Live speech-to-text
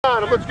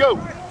on him, let's go.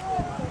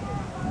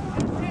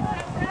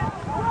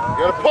 You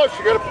gotta push,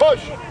 you gotta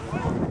push.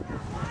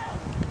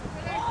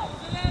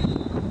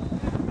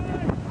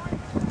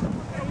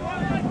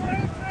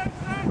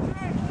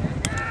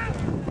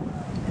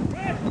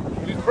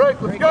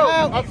 Break, let's go.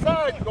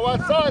 Outside, go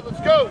outside,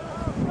 let's go.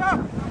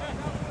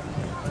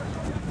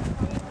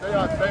 Stay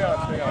on, stay on,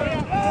 stay on.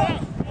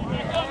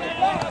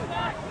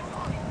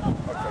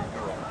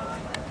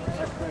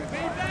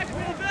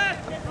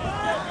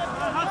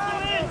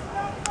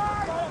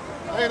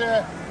 Stay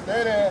there,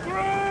 stay there.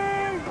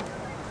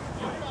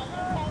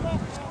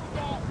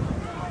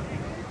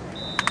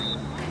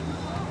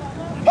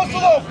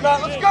 Hustle off,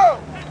 Matt, let's go.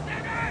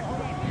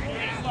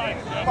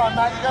 Come on,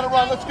 Matt, you gotta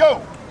run, let's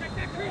go.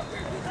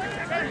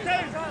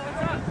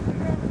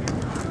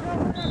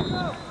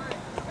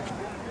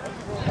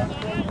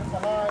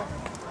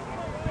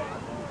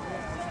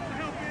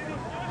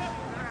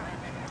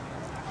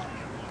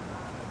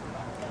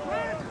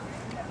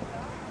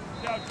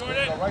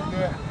 Right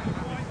there.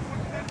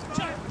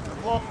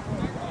 Look.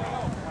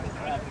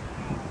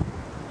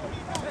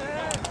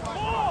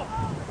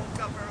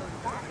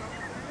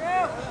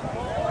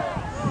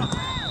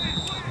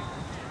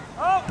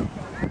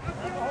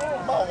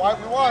 Come on, White,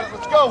 we want it.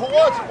 Let's go. Who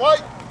wants it,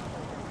 White?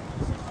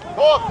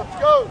 Talk, let's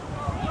go.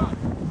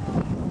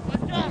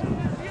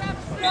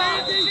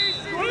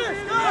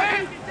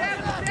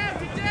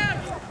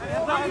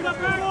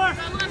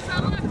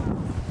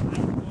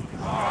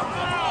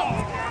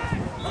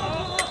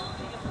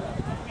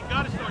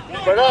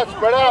 Spread out,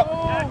 spread out.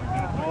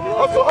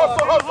 Hustle,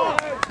 hustle, hustle.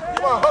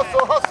 Come on,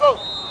 hustle, hustle.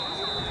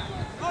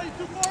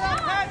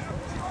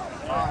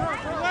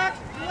 Relax,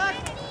 relax.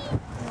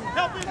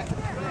 Help him.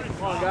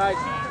 Come on, guys.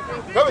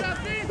 David,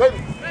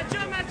 David. Match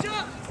up, match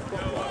up.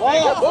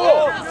 Ball,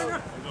 ball.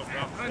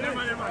 Never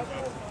mind.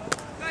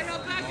 Guy,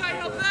 help back, guy,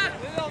 help back.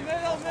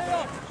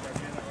 Middle.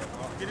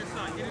 Get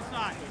inside, get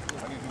inside.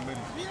 I need to do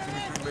middies. Give me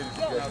 3 middies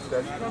to get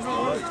steady.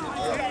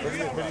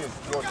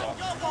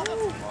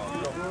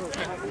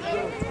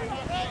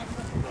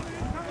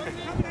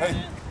 Hey,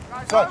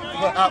 son,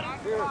 come on, out.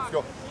 Let's go.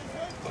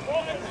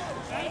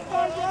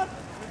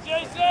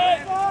 Jason!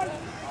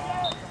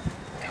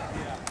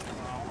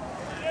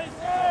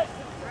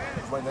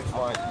 My next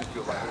line, just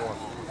feel like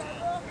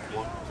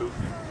 1, 2.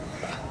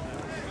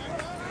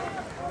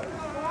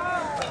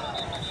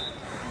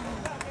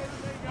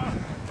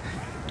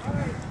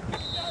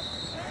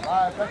 All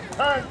right, that's your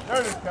turn.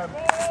 Turn it, Kevin.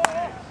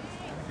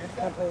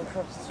 Can't play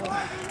across the street.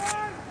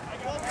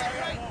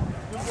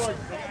 Good work.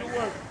 Good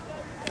work.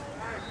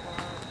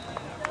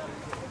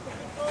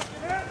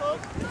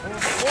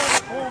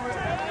 Move it.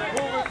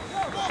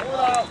 Pull it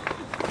out.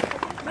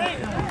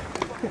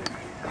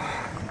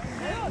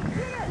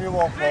 Give me a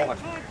walk, Paul.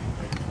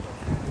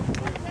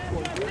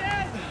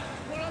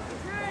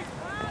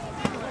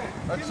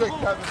 That's it,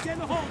 Kevin. Get in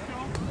the hole,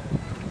 Joe.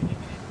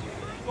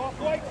 Go off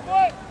right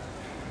foot.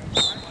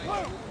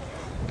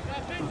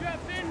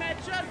 Drop in,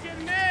 match up, get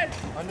him in.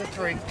 Under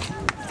 3.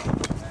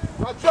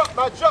 Match up,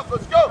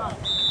 let's go.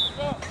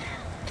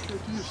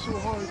 You're so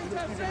hard.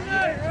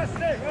 Russ,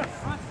 stay.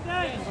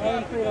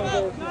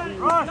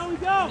 Russ,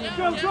 go.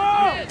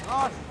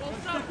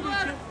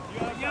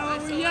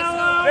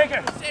 Yellow. Take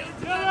it. There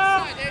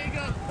you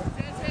go.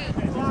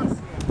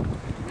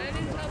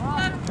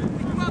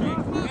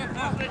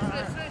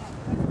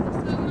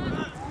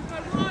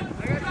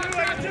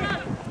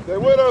 Stay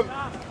with him.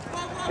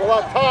 Go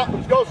on top.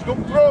 Let's go. Scoop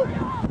through.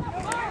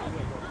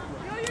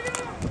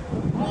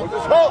 We'll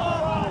just hook.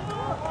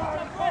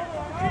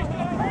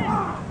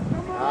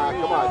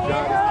 Come on,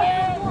 Johnny.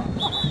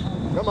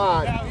 Come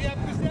on.